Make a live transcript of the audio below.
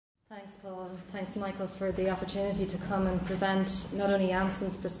Thanks, Paul, and thanks, Michael, for the opportunity to come and present not only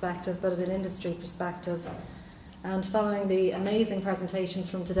Janssen's perspective, but an industry perspective. And following the amazing presentations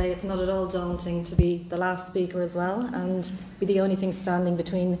from today, it's not at all daunting to be the last speaker as well and be the only thing standing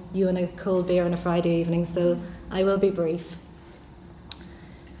between you and a cold beer on a Friday evening, so I will be brief.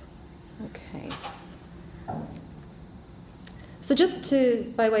 Okay. So just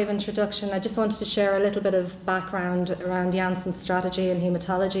by way of introduction, I just wanted to share a little bit of background around Janssen's strategy in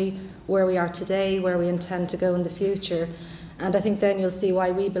haematology, where we are today, where we intend to go in the future. And I think then you'll see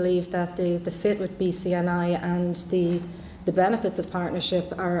why we believe that the fit with BCNI and the benefits of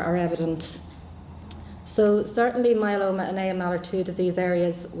partnership are evident. So certainly myeloma and AML are two disease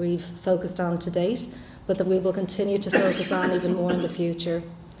areas we've focused on to date, but that we will continue to focus on even more in the future.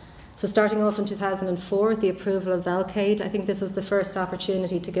 So starting off in 2004 with the approval of Velcade, I think this was the first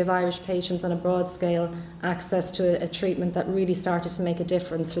opportunity to give Irish patients on a broad scale access to a treatment that really started to make a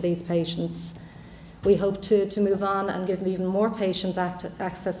difference for these patients. We hope to move on and give even more patients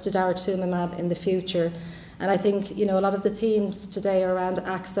access to daratumumab in the future. And I think, a lot of the themes today are around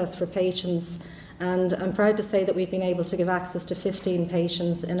access for patients. And I'm proud to say that we've been able to give access to 15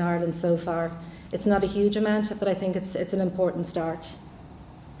 patients in Ireland so far. It's not a huge amount, but I think it's an important start.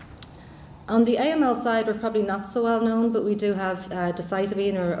 On the AML side, we're probably not so well known, but we do have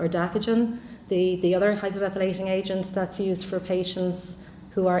decitabine or dacogen, the other hypomethylating agent that's used for patients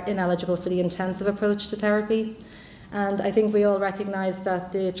who are ineligible for the intensive approach to therapy. And I think we all recognise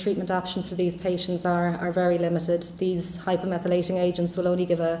that the treatment options for these patients are very limited. These hypomethylating agents will only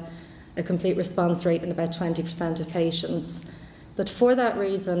give a complete response rate in about 20% of patients. But for that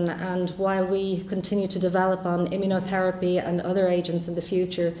reason, and while we continue to develop on immunotherapy and other agents in the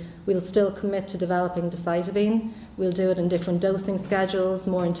future, we'll still commit to developing decitabine. We'll do it in different dosing schedules,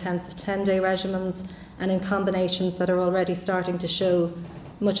 more intensive 10-day regimens, and in combinations that are already starting to show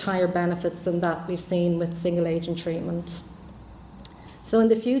much higher benefits than that we've seen with single-agent treatment. So in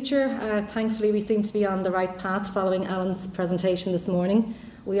the future, thankfully, we seem to be on the right path following Alan's presentation this morning.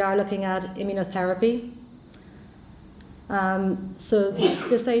 We are looking at immunotherapy. So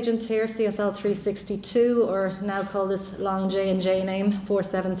this agent here, CSL362, or now call this long J&J name,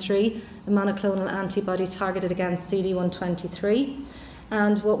 473, a monoclonal antibody targeted against CD123.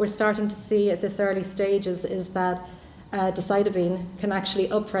 And what we're starting to see at this early stages is that decitabine can actually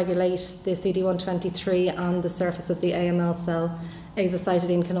upregulate the CD123 on the surface of the AML cell.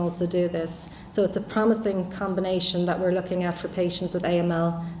 Azacitidine can also do this. So it's a promising combination that we're looking at for patients with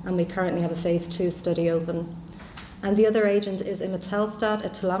AML, and we currently have a phase 2 study open. And the other agent is imetelstat, a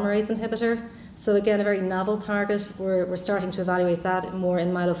telomerase inhibitor. So again, a very novel target. We're starting to evaluate that more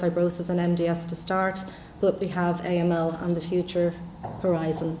in myelofibrosis and MDS to start, but we have AML on the future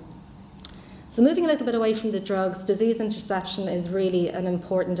horizon. So moving a little bit away from the drugs, disease interception is really an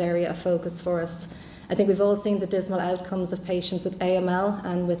important area of focus for us. I think we've all seen the dismal outcomes of patients with AML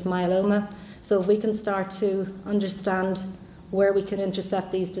and with myeloma. So if we can start to understand where we can intercept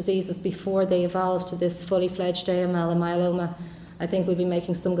these diseases before they evolve to this fully fledged AML and myeloma, I think we'll be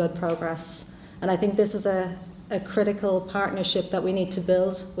making some good progress. And I think this is a critical partnership that we need to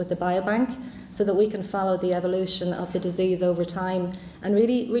build with the biobank so that we can follow the evolution of the disease over time and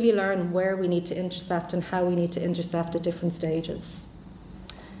really learn where we need to intercept and how we need to intercept at different stages.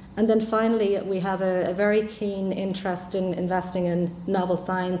 And then finally, we have a very keen interest in investing in novel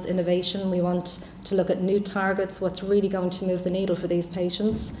science innovation. We want to look at new targets, what's really going to move the needle for these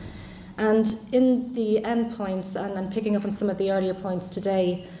patients. And in the endpoints, and picking up on some of the earlier points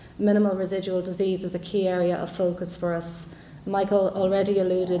today, minimal residual disease is a key area of focus for us. Michael already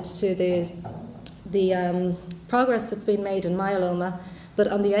alluded to the progress that's been made in myeloma, but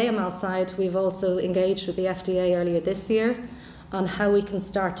on the AML side, we've also engaged with the FDA earlier this year on how we can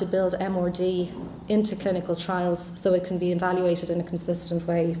start to build MRD into clinical trials so it can be evaluated in a consistent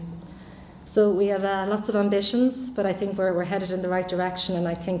way. So we have lots of ambitions, but I think we're headed in the right direction, and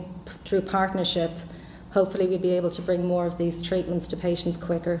I think through partnership, hopefully we'll be able to bring more of these treatments to patients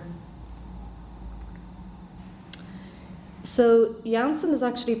quicker. So Janssen is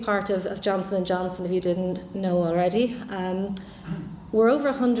actually part of Johnson & Johnson, if you didn't know already. We're over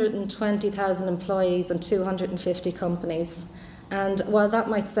 120,000 employees and 250 companies. And while that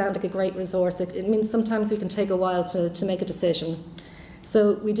might sound like a great resource, it means sometimes we can take a while to make a decision.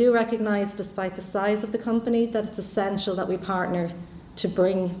 So we do recognise, despite the size of the company, that it's essential that we partner to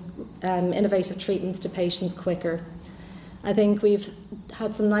bring innovative treatments to patients quicker. I think we've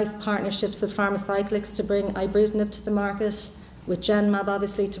had some nice partnerships with pharmacyclics to bring ibrutinib to the market, with Genmab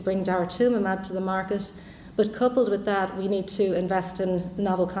obviously to bring daratumumab to the market. But coupled with that, we need to invest in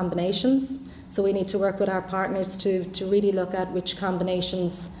novel combinations. So we need to work with our partners to really look at which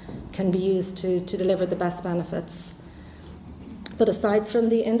combinations can be used to deliver the best benefits. But aside from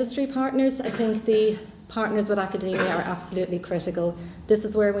the industry partners, I think the partners with academia are absolutely critical. This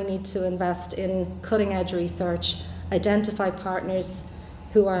is where we need to invest in cutting-edge research, identify partners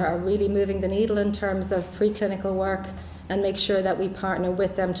who are really moving the needle in terms of preclinical work, and make sure that we partner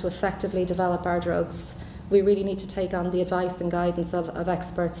with them to effectively develop our drugs. We really need to take on the advice and guidance of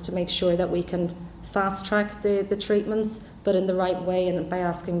experts to make sure that we can fast-track the treatments, but in the right way and by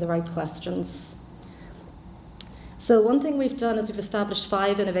asking the right questions. So one thing we've done is we've established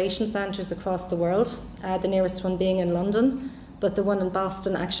 5 innovation centres across the world, the nearest one being in London, but the one in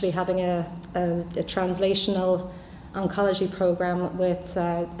Boston actually having a translational oncology program with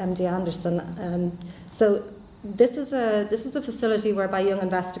MD Anderson. So this is a facility whereby young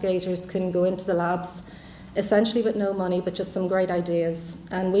investigators can go into the labs, essentially with no money, but just some great ideas,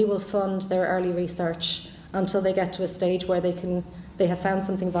 and we will fund their early research until they get to a stage where they have found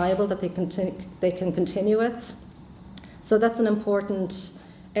something viable that they can continue with. So that's an important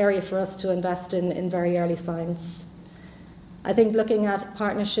area for us to invest in very early science. I think looking at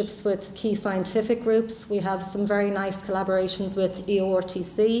partnerships with key scientific groups, we have some very nice collaborations with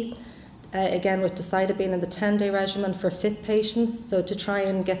EORTC, again with decitabine and the 10-day regimen for fit patients, so to try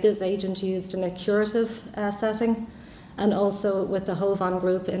and get this agent used in a curative setting, and also with the HOVON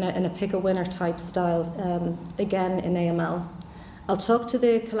group in a pick-a-winner type style, again in AML. I'll talk to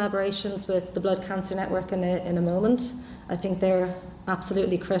the collaborations with the Blood Cancer Network in a moment. I think they're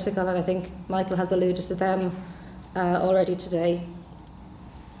absolutely critical, and I think Michael has alluded to them already today.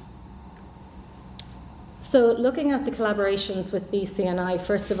 So looking at the collaborations with BCNI,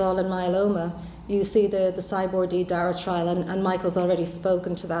 first of all in myeloma, you see the CYBOR-D-DARA trial, and Michael's already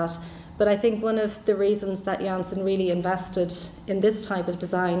spoken to that. But I think one of the reasons that Janssen really invested in this type of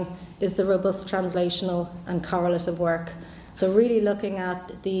design is the robust translational and correlative work. So really looking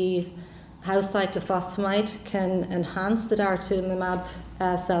at how cyclophosphamide can enhance the daratumumab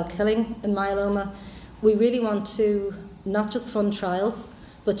cell killing in myeloma. We really want to not just fund trials,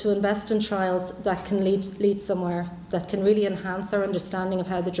 but to invest in trials that can lead somewhere, that can really enhance our understanding of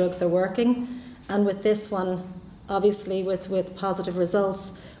how the drugs are working. And with this one, obviously with positive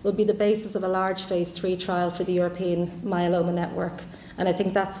results, will be the basis of a large phase 3 trial for the European Myeloma Network. And I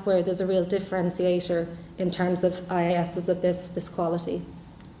think that's where there's a real differentiator in terms of IASs of this quality.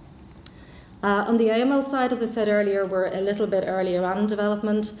 On the AML side, as I said earlier, we're a little bit earlier on in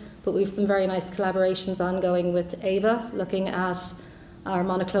development, but we have some very nice collaborations ongoing with AVA, looking at our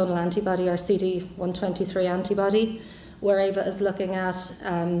monoclonal antibody, our CD123 antibody, where AVA is looking at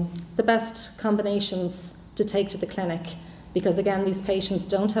the best combinations to take to the clinic. Because again, these patients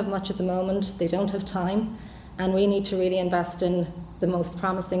don't have much at the moment, they don't have time, and we need to really invest in the most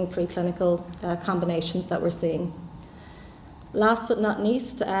promising preclinical combinations that we're seeing. Last but not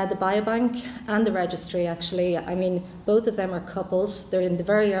least, the biobank and the registry, actually. I mean, both of them are coupled. They're in the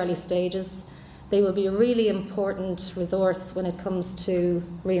very early stages. They will be a really important resource when it comes to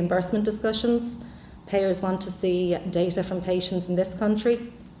reimbursement discussions. Payers want to see data from patients in this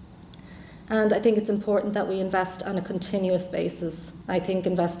country. And I think it's important that we invest on a continuous basis. I think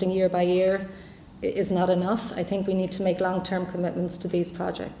investing year by year is not enough. I think we need to make long-term commitments to these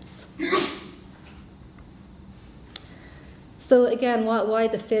projects. So again, why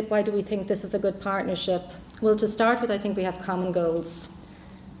the fit? Why do we think this is a good partnership? Well, to start with, I think we have common goals.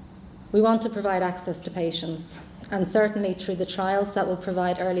 We want to provide access to patients, and certainly through the trials that will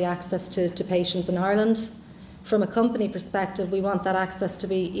provide early access to patients in Ireland. From a company perspective, we want that access to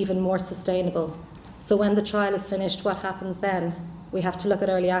be even more sustainable. So when the trial is finished, what happens then? We have to look at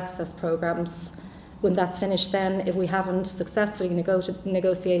early access programs. When that's finished then, if we haven't successfully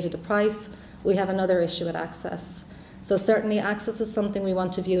negotiated a price, we have another issue with access. So certainly access is something we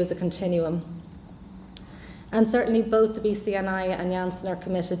want to view as a continuum. And certainly both the BCNI and Janssen are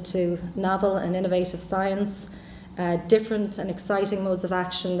committed to novel and innovative science, different and exciting modes of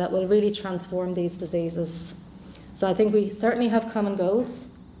action that will really transform these diseases. So I think we certainly have common goals,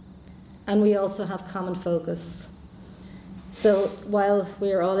 and we also have common focus. So while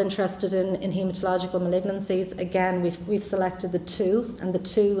we are all interested in hematological malignancies, again, we've selected the two, and the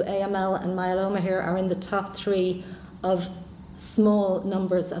two, AML and myeloma here, are in the top 3 of small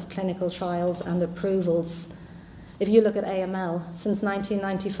numbers of clinical trials and approvals. If you look at AML, since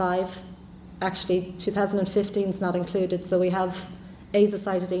 1995, actually 2015 is not included, so we have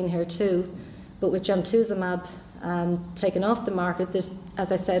azacitidine here too, but with gemtuzumab taken off the market, there's,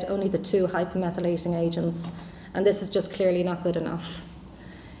 as I said, only the 2 hypomethylating agents, and this is just clearly not good enough.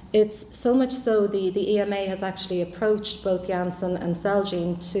 It's so much so the EMA has actually approached both Janssen and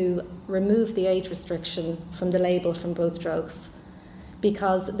Celgene to remove the age restriction from the label from both drugs,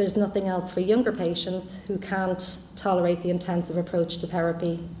 because there's nothing else for younger patients who can't tolerate the intensive approach to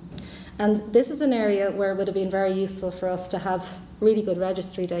therapy. And this is an area where it would have been very useful for us to have really good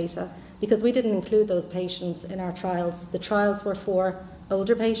registry data, because we didn't include those patients in our trials. The trials were for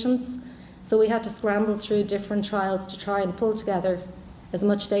older patients, so we had to scramble through different trials to try and pull together as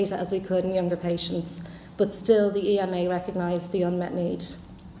much data as we could in younger patients, but still the EMA recognised the unmet need.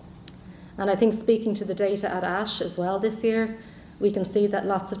 And I think speaking to the data at ASH as well this year, we can see that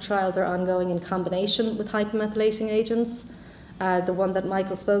lots of trials are ongoing in combination with hypomethylating agents. The one that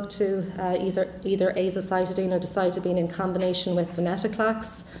Michael spoke to, either azacitidine or decitabine in combination with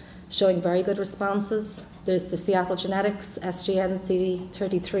venetoclax, showing very good responses. There's the Seattle Genetics SGN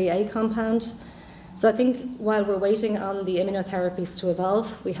CD33A compound. So I think while we're waiting on the immunotherapies to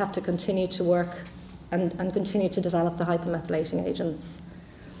evolve, we have to continue to work and continue to develop the hypomethylating agents.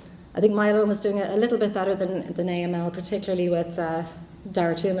 I think myeloma is doing a little bit better than AML, particularly with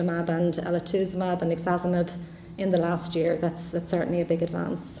daratumumab and elotuzumab and ixazomib in the last year. That's certainly a big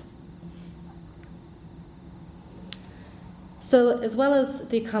advance. So as well as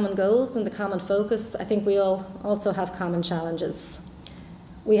the common goals and the common focus, I think we all also have common challenges.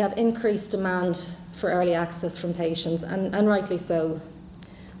 We have increased demand for early access from patients, and rightly so.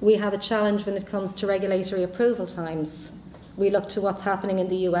 We have a challenge when it comes to regulatory approval times. We look to what's happening in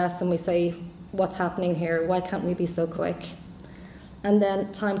the US and we say, what's happening here? Why can't we be so quick? And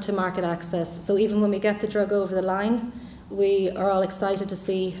then time to market access. So even when we get the drug over the line, we are all excited to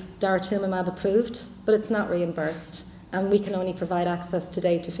see daratumumab approved, but it's not reimbursed. And we can only provide access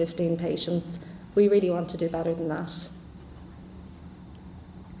today to 15 patients. We really want to do better than that.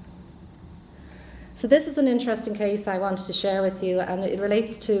 So this is an interesting case I wanted to share with you, and it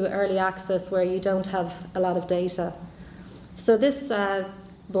relates to early access where you don't have a lot of data. So this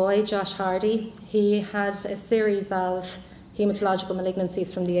boy, Josh Hardy, he had a series of hematological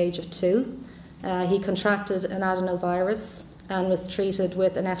malignancies from the age of 2. He contracted an adenovirus and was treated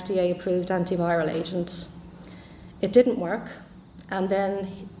with an FDA-approved antiviral agent. It didn't work, and then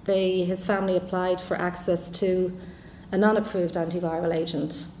his family applied for access to a non-approved antiviral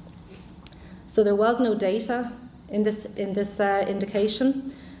agent. So there was no data in this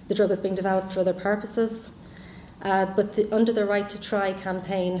indication. The drug was being developed for other purposes. But under the Right to Try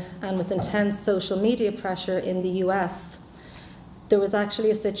campaign and with intense social media pressure in the US, there was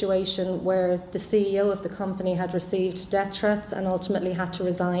actually a situation where the CEO of the company had received death threats and ultimately had to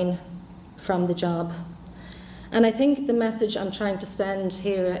resign from the job. And I think the message I'm trying to send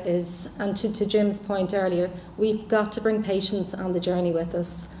here is, and to Jim's point earlier, we've got to bring patients on the journey with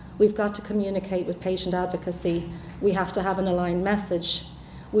us. We've got to communicate with patient advocacy. We have to have an aligned message.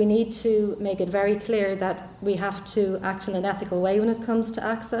 We need to make it very clear that we have to act in an ethical way when it comes to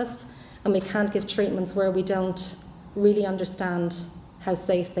access, and we can't give treatments where we don't really understand how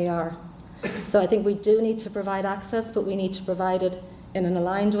safe they are. So I think we do need to provide access, but we need to provide it in an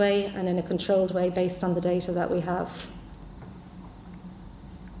aligned way and in a controlled way based on the data that we have.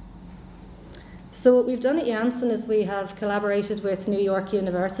 So what we've done at Janssen is we have collaborated with New York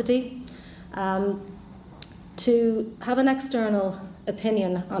University to have an external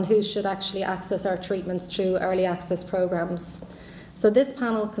opinion on who should actually access our treatments through early access programs. So this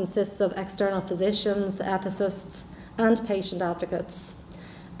panel consists of external physicians, ethicists, and patient advocates.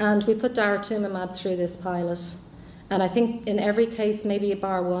 And we put daratumumab through this pilot. And I think in every case, maybe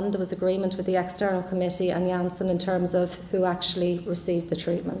bar one, there was agreement with the external committee and Janssen in terms of who actually received the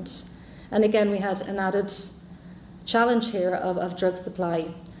treatment. And again, we had an added challenge here of drug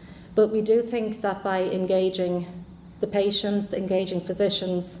supply. But we do think that by engaging the patients, engaging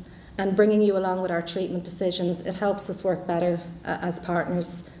physicians, and bringing you along with our treatment decisions, it helps us work better as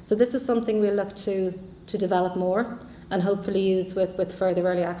partners. So this is something we'll look to develop more and hopefully use with further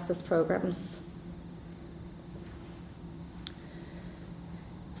early access programs.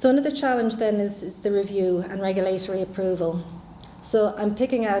 So another challenge then is the review and regulatory approval. So I'm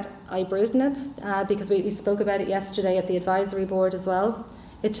picking out ibrutinib because we spoke about it yesterday at the advisory board as well.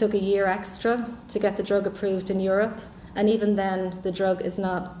 It took a year extra to get the drug approved in Europe, and even then the drug is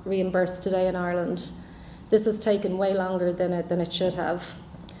not reimbursed today in Ireland. This has taken way longer than it should have.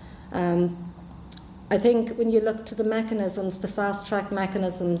 I think when you look to the mechanisms, the fast-track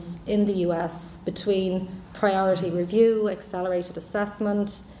mechanisms in the US between priority review, accelerated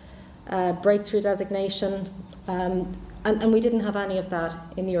assessment, breakthrough designation, and we didn't have any of that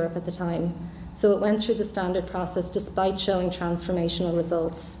in Europe at the time. So it went through the standard process despite showing transformational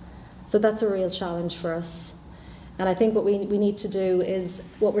results. So that's a real challenge for us. And I think what we need to do is,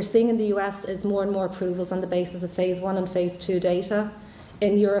 what we're seeing in the US is more and more approvals on the basis of phase 1 and phase 2 data.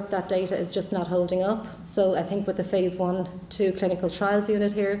 In Europe, that data is just not holding up. So I think with the phase 1-2 clinical trials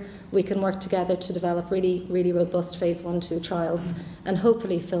unit here, we can work together to develop really, really robust phase 1-2 trials and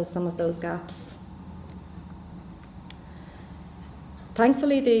hopefully fill some of those gaps.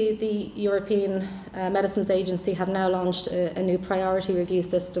 Thankfully, the European Medicines Agency have now launched a new priority review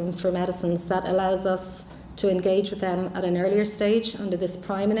system for medicines that allows us to engage with them at an earlier stage under this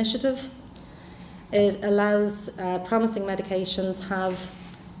PRIME initiative. It allows promising medications have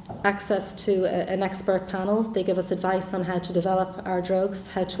access to an expert panel. They give us advice on how to develop our drugs,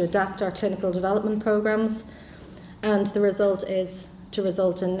 how to adapt our clinical development programs, and the result is to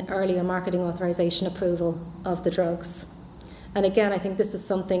result in earlier marketing authorization approval of the drugs. And again, I think this is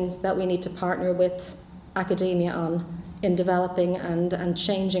something that we need to partner with academia on in developing and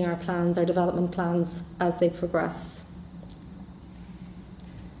changing our plans, our development plans, as they progress.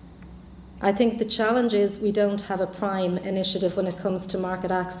 I think the challenge is we don't have a PRIME initiative when it comes to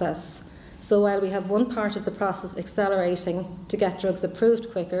market access. So while we have one part of the process accelerating to get drugs approved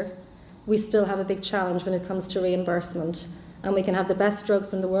quicker, we still have a big challenge when it comes to reimbursement. And we can have the best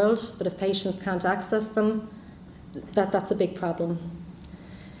drugs in the world, but if patients can't access them, that's a big problem.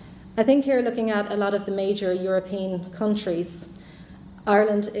 I think here, looking at a lot of the major European countries,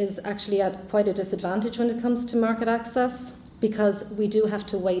 Ireland is actually at quite a disadvantage when it comes to market access, because we do have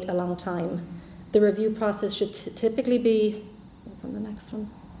to wait a long time. The review process should typically be, what's on the next one,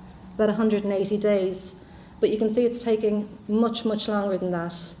 about 180 days, but you can see it's taking much, much longer than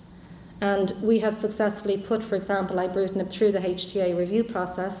that. And we have successfully put, for example, ibrutinib through the HTA review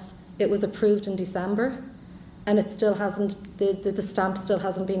process. It was approved in December, and it still hasn't, the stamp still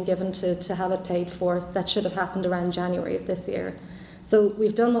hasn't been given to have it paid for. That should have happened around January of this year. So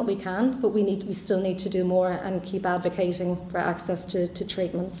we've done what we can, but we still need to do more and keep advocating for access to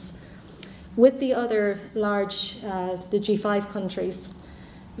treatments. With the other large, the G5 countries,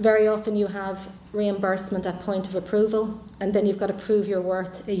 very often you have reimbursement at point of approval, and then you've got to prove your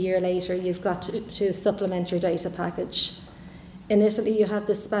worth a year later. You've got to supplement your data package. In Italy, you have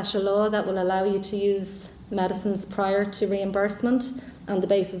this special law that will allow you to use medicines prior to reimbursement on the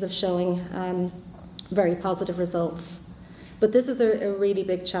basis of showing very positive results. But this is a really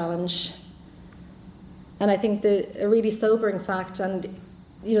big challenge. And I think a really sobering fact, and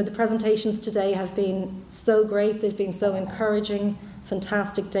the presentations today have been so great, they've been so encouraging,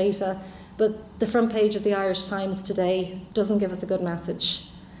 fantastic data, but the front page of the Irish Times today doesn't give us a good message.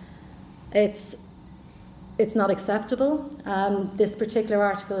 It's not acceptable. This particular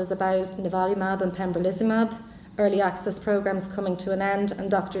article is about nivolumab and pembrolizumab, early access programs coming to an end, and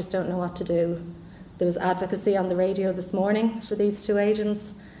doctors don't know what to do. There was advocacy on the radio this morning for these two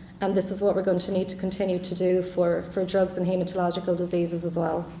agents, and this is what we're going to need to continue to do for drugs and haematological diseases as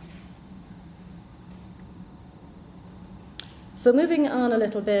well. So moving on a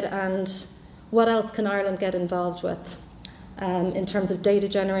little bit, and what else can Ireland get involved with in terms of data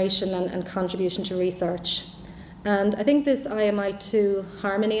generation and contribution to research? And I think this IMI2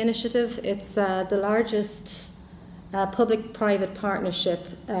 Harmony initiative, it's the largest public-private partnership,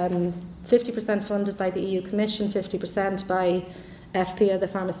 50% funded by the EU Commission, 50% by FPA, the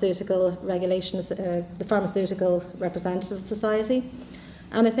Pharmaceutical Regulations, the Pharmaceutical Representative Society.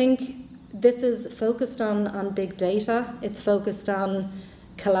 And I think this is focused on big data. It's focused on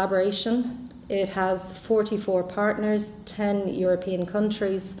collaboration. It has 44 partners, 10 European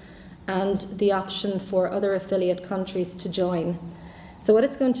countries, and the option for other affiliate countries to join. So what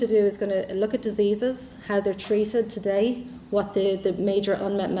it's going to do is going to look at diseases, how they're treated today, what the major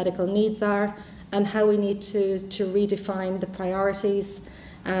unmet medical needs are, and how we need to redefine the priorities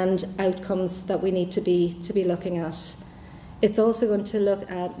and outcomes that we need to be looking at. It's also going to look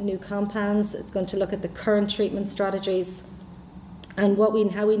at new compounds. It's going to look at the current treatment strategies and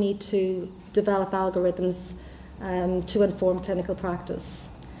how we need to develop algorithms to inform clinical practice.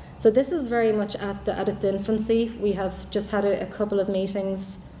 So this is very much at its infancy. We have just had a couple of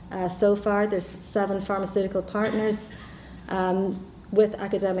meetings so far. There's 7 pharmaceutical partners with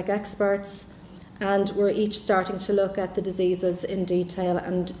academic experts, and we're each starting to look at the diseases in detail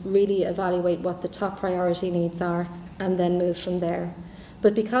and really evaluate what the top priority needs are and then move from there.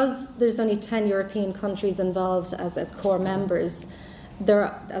 But because there's only 10 European countries involved as core members,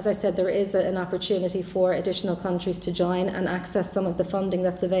 as I said, there is an opportunity for additional countries to join and access some of the funding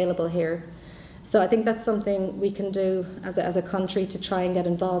that's available here. So I think that's something we can do as a country to try and get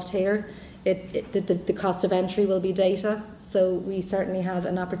involved here. The cost of entry will be data, so we certainly have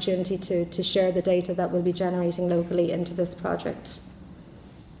an opportunity to share the data that we'll be generating locally into this project.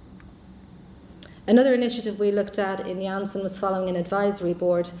 Another initiative we looked at in Janssen was following an advisory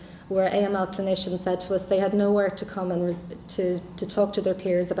board, where AML clinicians said to us they had nowhere to come and to talk to their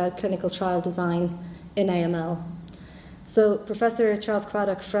peers about clinical trial design in AML. So Professor Charles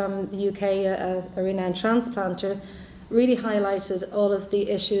Craddock from the UK, a renowned transplanter, really highlighted all of the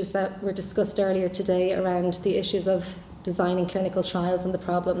issues that were discussed earlier today around the issues of designing clinical trials and the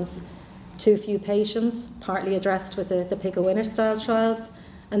problems. Too few patients, partly addressed with the pick-a-winner style trials,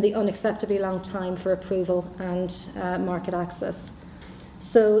 and the unacceptably long time for approval and market access.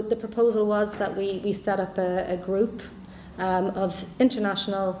 So the proposal was that we set up a group of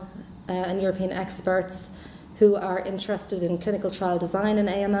international and European experts who are interested in clinical trial design in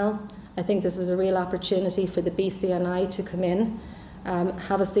AML. I think this is a real opportunity for the BCNI to come in,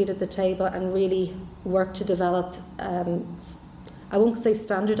 have a seat at the table and really work to develop, I won't say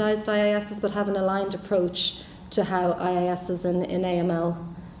standardised IISs, but have an aligned approach to how IISs in AML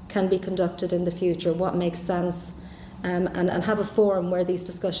can be conducted in the future, what makes sense, and have a forum where these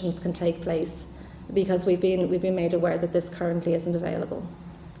discussions can take place, because we've been made aware that this currently isn't available.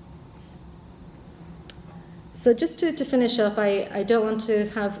 So just to finish up, I don't want to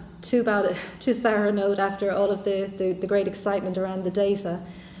have too sour a note after all of the great excitement around the data.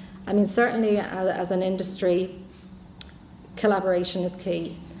 I mean, certainly as an industry, collaboration is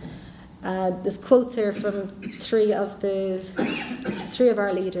key. There's quotes here from three of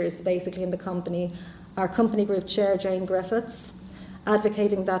our leaders, basically, in the company. Our company group chair, Jane Griffiths,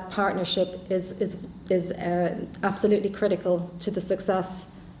 advocating that partnership is absolutely critical to the success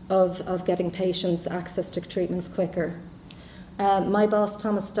of getting patients access to treatments quicker. My boss,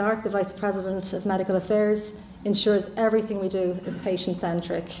 Thomas Stark, the Vice President of Medical Affairs, ensures everything we do is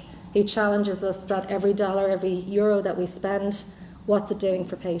patient-centric. He challenges us that every dollar, every euro that we spend, what's it doing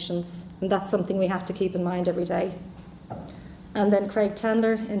for patients? And that's something we have to keep in mind every day. And then Craig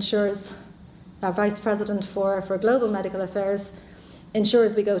Tendler ensures, our Vice President for Global Medical Affairs,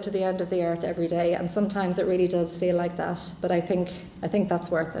 ensures we go to the end of the earth every day, and sometimes it really does feel like that, but I think that's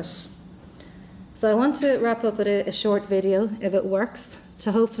worth it. So I want to wrap up with a short video, if it works,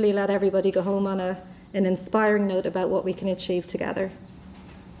 to hopefully let everybody go home on an inspiring note about what we can achieve together.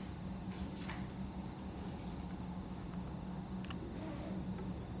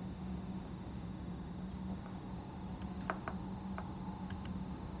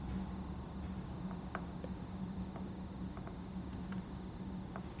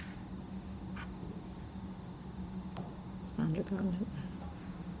 Sandra gone.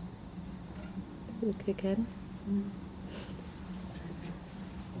 We'll kick in.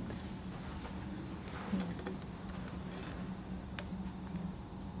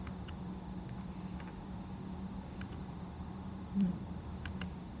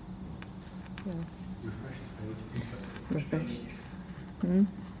 Refresh the page. Refresh.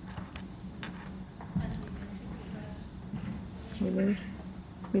 Reload.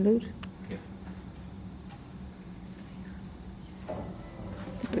 Reload. Yeah.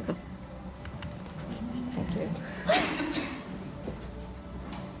 There we go. Thank you.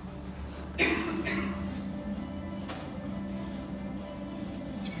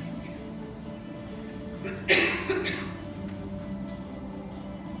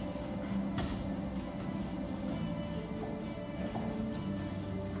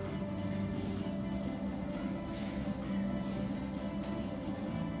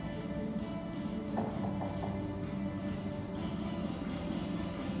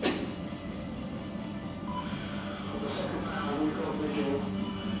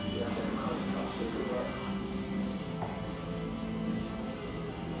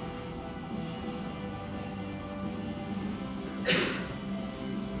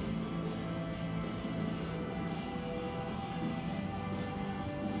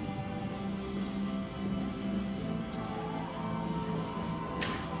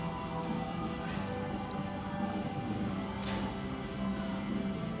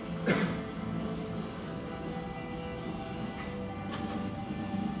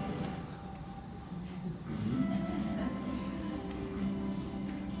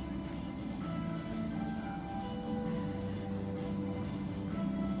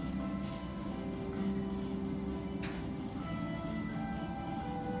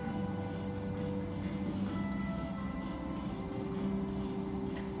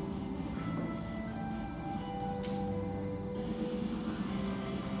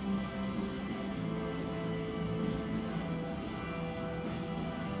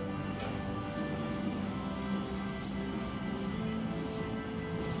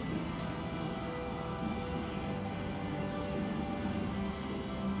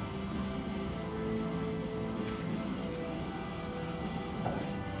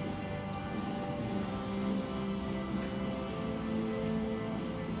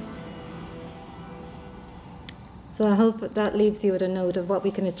 So I hope that leaves you with a note of what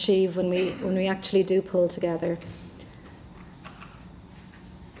we can achieve when we actually do pull together.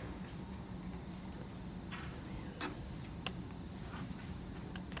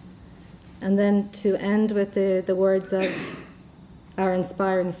 And then to end with the words of our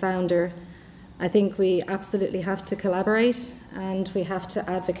inspiring founder, I think we absolutely have to collaborate and we have to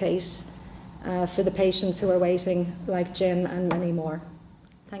advocate for the patients who are waiting, like Jim and many more.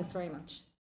 Thanks very much.